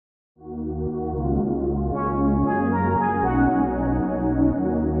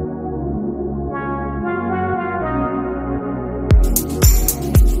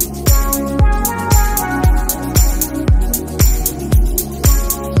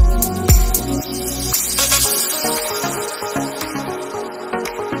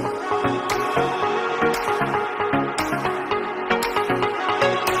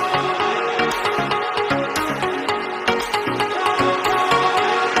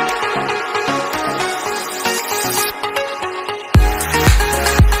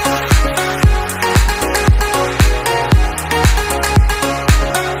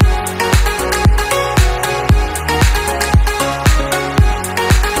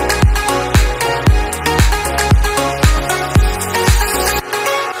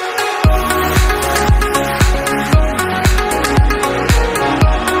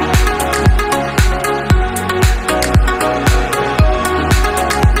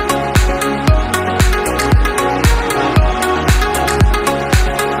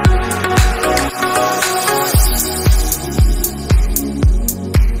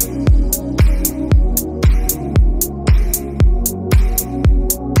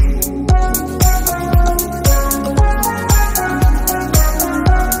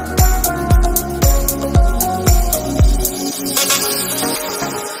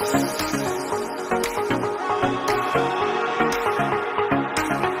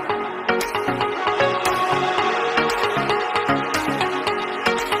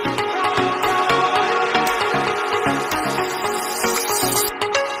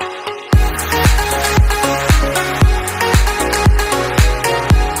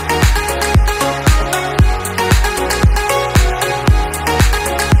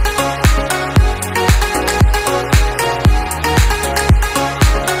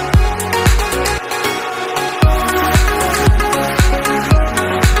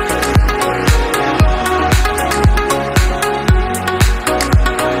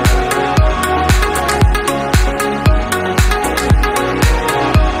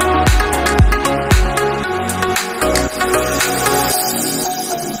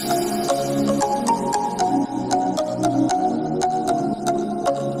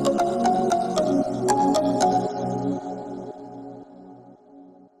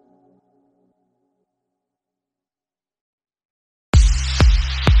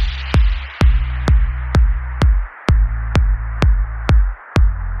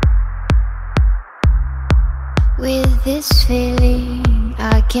this feeling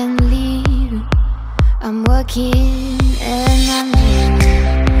I can leave. I'm walking and I'm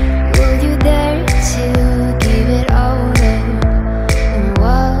dreaming. Will you dare to give it over and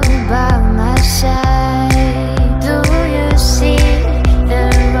walk by my side? Do you see the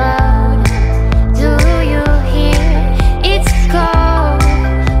road? Do you hear it's cold?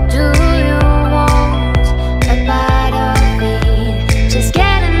 Do you want a part of it? Just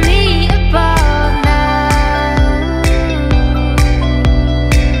getting me above now.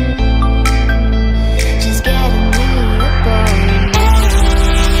 Just getting me above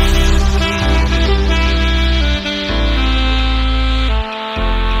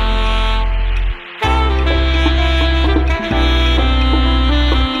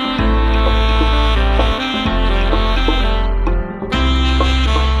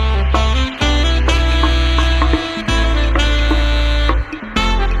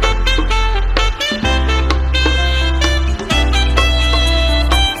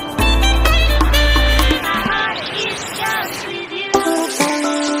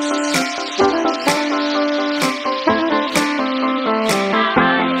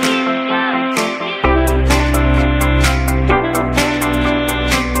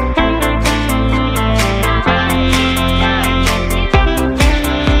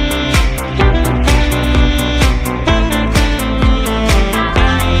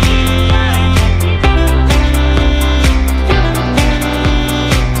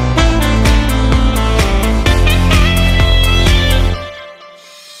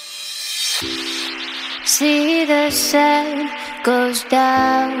see the sun goes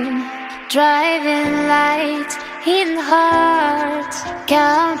down, driving lights in hearts,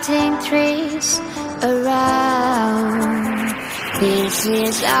 counting trees around. This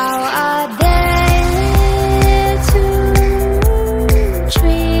is our day to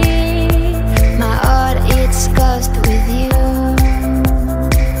dream. My heart it's cursed with you.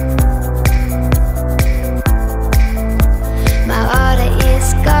 My heart is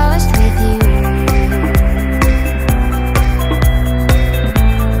cursed with you.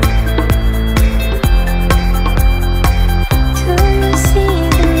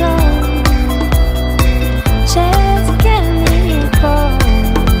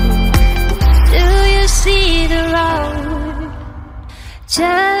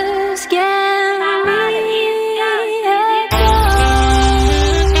 Just get me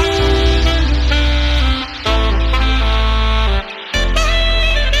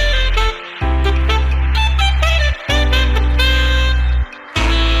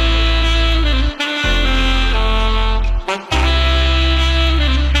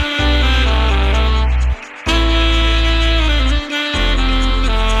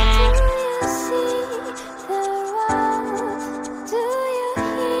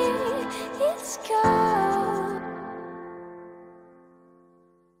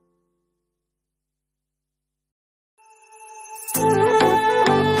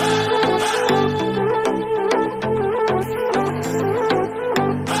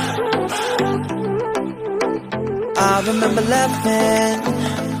I remember laughing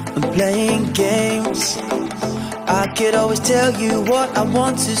and playing games. I could always tell you what I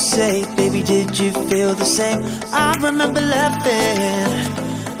want to say. Baby, did you feel the same? I remember laughing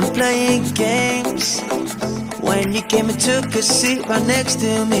and playing games. When you came and took a seat right next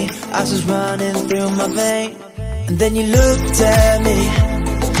to me, ice was running through my veins. And then you looked at me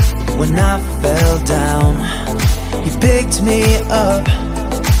when I fell down. You picked me up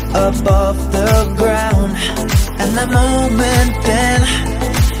above the ground. And that moment then,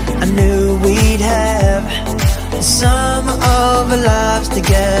 I knew we'd have the sum of our lives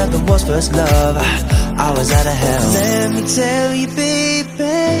together. Was first love, I was out of hell. Let me tell you, baby,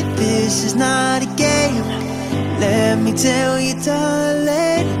 this is not a game. Let me tell you,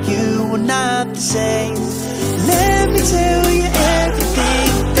 darling, you were not the same. Let me tell you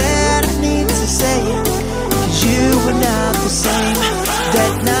everything that I need to say, 'cause you were not the same.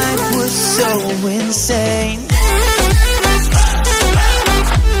 That night was so insane.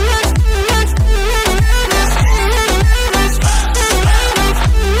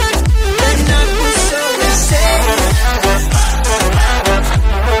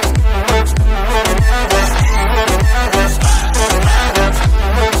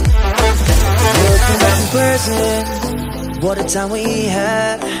 What a time we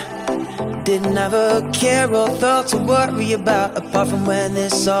had. Didn't have a care or thought to worry about, apart from when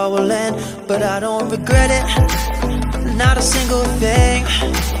this all will end. But I don't regret it, not a single thing.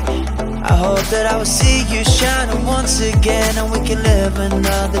 I hope that I will see you shining once again, and we can live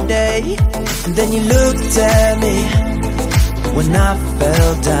another day. And then you looked at me when I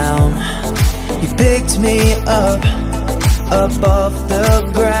fell down. You picked me up above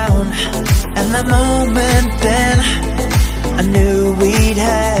the ground. And that moment then, I knew we'd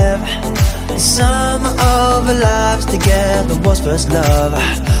have the sum of our lives together. Was first love,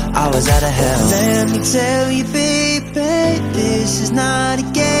 I was out of hell. Let me tell you, baby, this is not a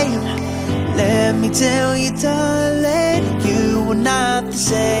game. Let me tell you, darling, you were not the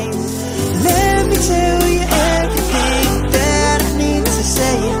same. Let me tell you everything that I need to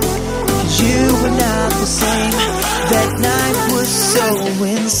say, 'cause you were not the same. That night was so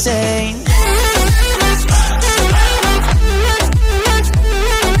insane.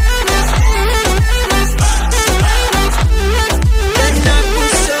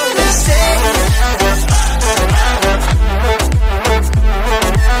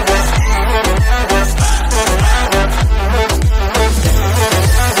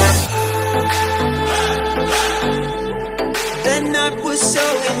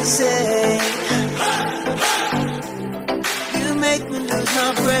 You make me lose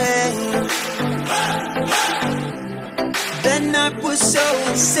my brain. That night was so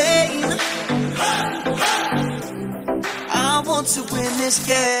insane. I want to win this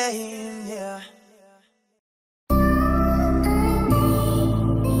game.